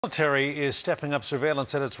The military is stepping up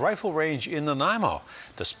surveillance at its rifle range in Nanaimo.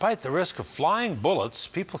 Despite the risk of flying bullets,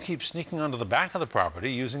 people keep sneaking onto the back of the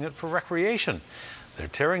property, using it for recreation. They're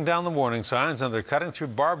tearing down the warning signs and they're cutting through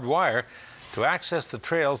barbed wire to access the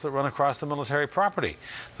trails that run across the military property.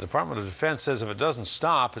 The Department of Defense says if it doesn't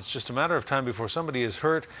stop, it's just a matter of time before somebody is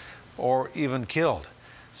hurt or even killed.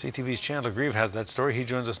 CTV's Chandler Grieve has that story. He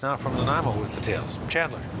joins us now from Nanaimo with details.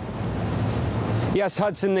 Chandler. Yes,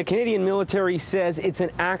 Hudson, the Canadian military says it's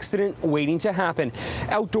an accident waiting to happen.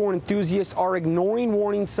 Outdoor enthusiasts are ignoring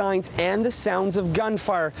warning signs and the sounds of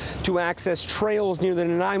gunfire to access trails near the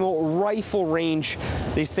Nanaimo rifle range.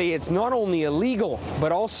 They say it's not only illegal,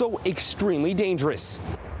 but also extremely dangerous.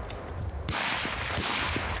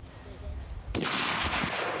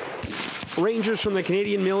 Rangers from the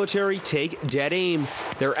Canadian military take dead aim,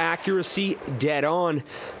 their accuracy dead on.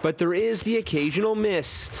 But there is the occasional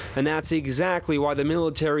miss, and that's exactly why the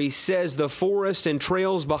military says the forest and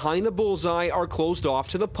trails behind the bullseye are closed off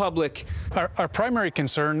to the public. Our primary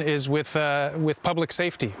concern is with public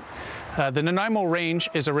safety. The Nanaimo Range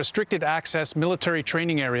is a restricted access military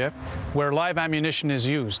training area where live ammunition is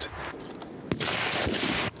used.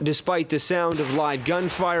 Despite the sound of live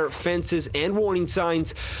gunfire, fences, and warning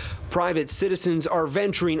signs, private citizens are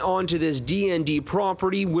venturing onto this DND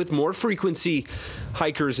property with more frequency.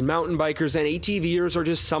 Hikers, mountain bikers, and ATVers are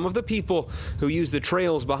just some of the people who use the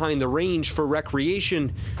trails behind the range for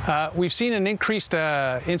recreation. We've seen an increased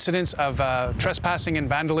incidence of trespassing and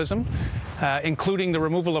vandalism, including the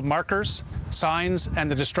removal of markers, signs,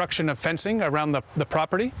 and the destruction of fencing around the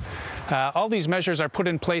property. All these measures are put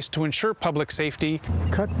in place to ensure public safety.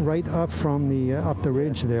 Cut right up from the up the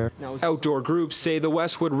ridge there. Outdoor groups say the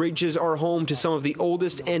Westwood Ridges are home to some of the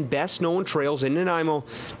oldest and best known trails in Nanaimo,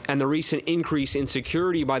 and the recent increase in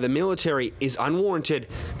security by the military is unwarranted.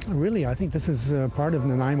 Really, I think this is part of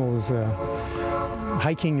Nanaimo's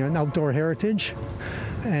hiking and outdoor heritage,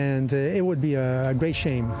 and it would be a great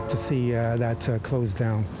shame to see that closed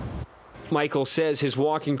down. Michael says his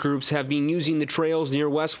walking groups have been using the trails near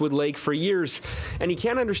Westwood Lake for years, and he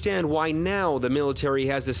can't understand why now the military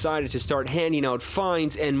has decided to start handing out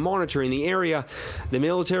fines and monitoring the area. The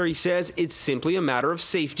military says it's simply a matter of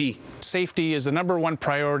safety. Safety is the #1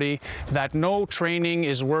 priority, that no training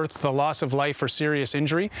is worth the loss of life or serious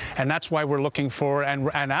injury, and that's why we're looking for and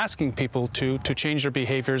asking people to change their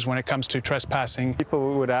behaviors when it comes to trespassing.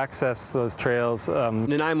 People would access those trails.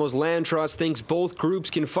 Nanaimo's Land Trust thinks both groups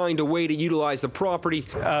can find a way to utilize the property.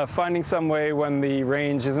 Finding some way when the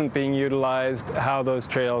range isn't being utilized, how those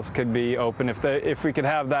trails could be open. If we could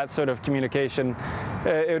have that sort of communication,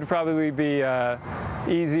 it would probably be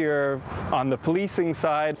easier on the policing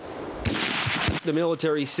side. The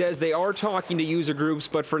military says they are talking to user groups,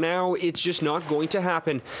 but for now, it's just not going to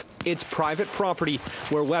happen. It's private property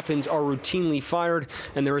where weapons are routinely fired,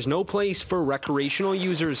 and there is no place for recreational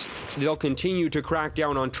users. They'll continue to crack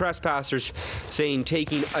down on trespassers, saying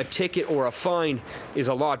taking a ticket or a fine is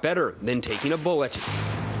a lot better than taking a bullet.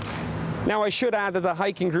 Now, I should add that the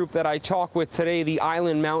hiking group that I talked with today, the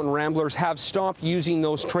Island Mountain Ramblers, have stopped using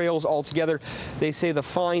those trails altogether. They say the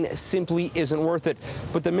fine simply isn't worth it.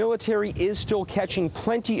 But the military is still catching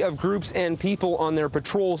plenty of groups and people on their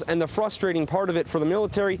patrols, and the frustrating part of it for the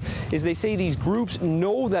military is they say these groups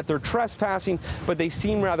know that they're trespassing, but they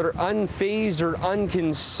seem rather unfazed or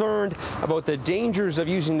unconcerned about the dangers of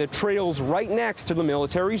using the trails right next to the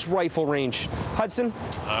military's rifle range. Hudson?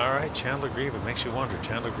 All right, Chandler Grieve. It makes you wonder.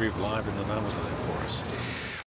 Chandler Grieve live in Nanaimo for us.